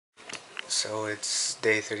So it's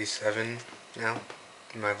day 37 now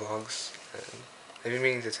in my vlogs, and I've been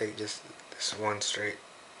meaning to take just this one straight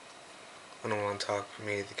one-on-one talk for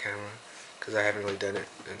me to the camera, because I haven't really done it,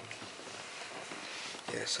 and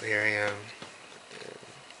yeah, so here I am.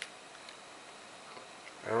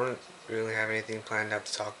 I don't really have anything planned out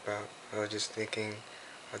to talk about. I was just thinking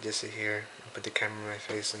I'll just sit here and put the camera in my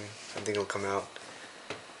face and something will come out.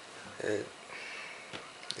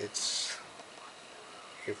 It's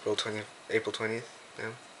April 20th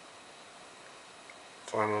now.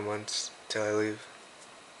 4 more months till I leave.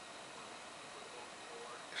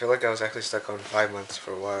 I feel like I was actually stuck on 5 months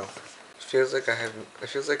for a while. It feels like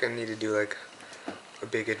I need to do like a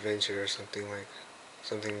big adventure or something, like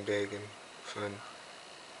something big and fun.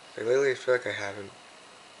 But lately I feel like I haven't.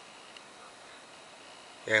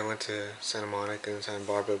 Yeah, I went to Santa Monica and Santa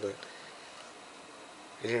Barbara, but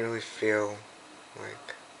it didn't really feel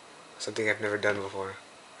like something I've never done before.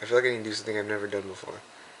 I feel like I need to do something I've never done before.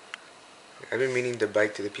 I've been meaning to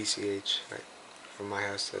bike to the PCH, like from my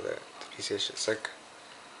house to the PCH. It's like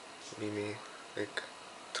me like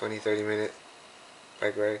 20-30 minute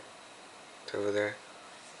bike ride to over there.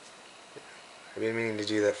 I've been meaning to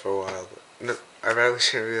do that for a while, but no, I really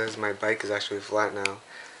should realize my bike is actually flat now,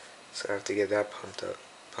 so I have to get that pumped.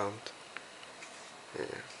 Yeah.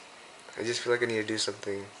 I just feel like I need to do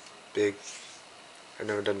something big I've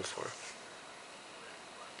never done before.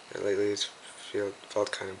 And lately it's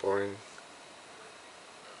felt kind of boring.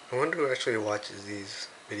 I wonder who actually watches these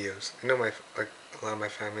videos. I know a lot of my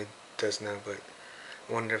family does now, but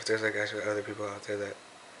I wonder if there's like actually other people out there that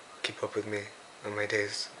keep up with me on my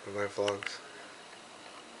days with my vlogs.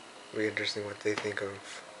 It'd be interesting what they think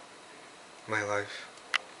of my life.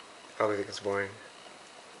 Probably think it's boring.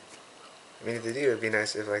 I mean, if they do, it'd be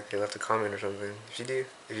nice if like they left a comment or something. If you do,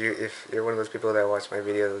 if you're one of those people that watch my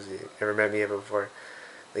videos, you never met me ever before,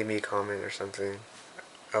 leave me a comment or something.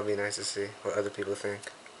 It'll be nice to see what other people think.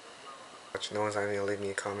 No one's gonna leave me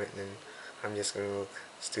a comment, and then I'm just gonna look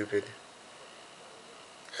stupid.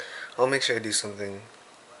 I'll make sure I do something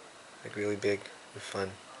like really big and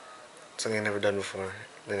fun, something I've never done before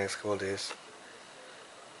the next couple of days.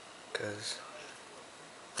 Cause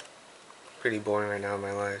pretty boring right now in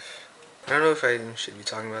my life. I don't know if I even should be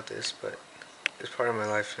talking about this, but it's part of my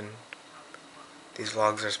life, and these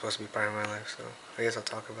vlogs are supposed to be part of my life, so I guess I'll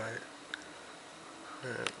talk about it.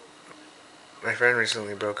 My friend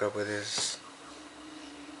recently broke up with his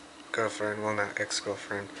girlfriend, well, not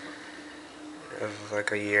ex-girlfriend, of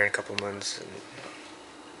like a year and a couple months, and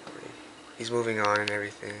he's moving on and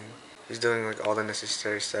everything. He's doing like all the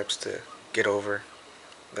necessary steps to get over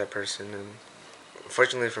that person, and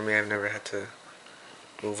fortunately for me, I've never had to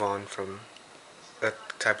move on from that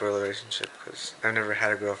type of relationship because I've never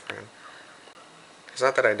had a girlfriend. It's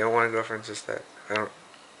not that I don't want a girlfriend, it's just that I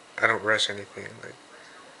don't rush anything. Like,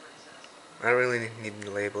 I don't really need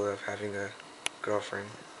the label of having a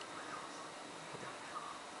girlfriend.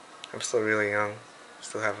 I'm still really young,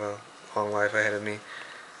 still have a long life ahead of me,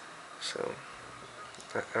 so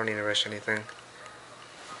I don't need to rush anything.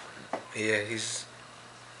 But yeah, he's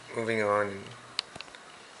moving on, and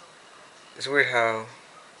it's weird how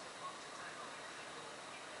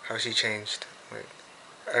she changed. Like,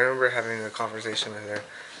 I remember having a conversation with her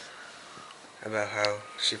about how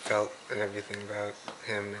she felt and everything about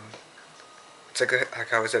him, and it's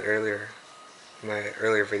like I said earlier, in my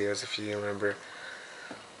earlier videos, if you remember,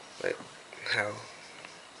 like how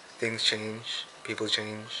things change, people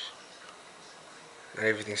change, not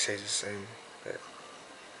everything stays the same. But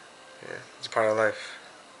yeah, it's part of life.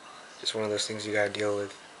 Just one of those things you gotta deal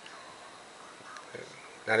with.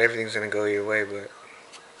 Not everything's gonna go your way, but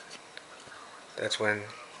that's when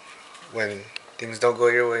things don't go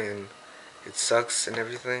your way and it sucks and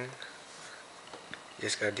everything, you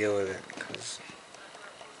just gotta deal with it, because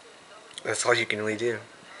that's all you can really do.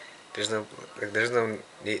 There's no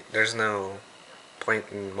point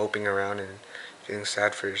in moping around and feeling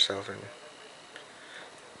sad for yourself and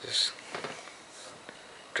just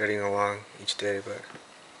dreading along each day. But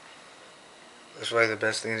that's why the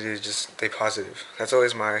best thing to do is just stay positive. That's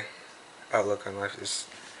always my outlook on life, is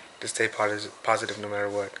to stay positive no matter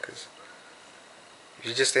what, because if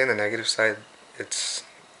you just stay on the negative side, it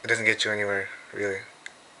doesn't get you anywhere, really.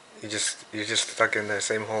 You're just stuck in the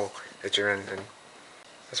same hole that you're in, and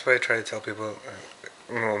that's why I try to tell people,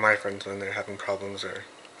 well, my friends, when they're having problems or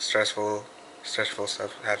stressful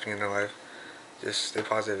stuff happening in their life, just stay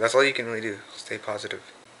positive. That's all you can really do. Stay positive.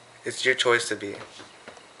 It's your choice to be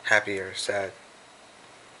happy or sad.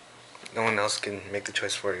 No one else can make the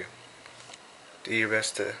choice for you. Do your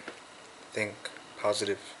best to think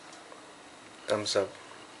positive. Thumbs up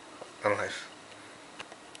on life.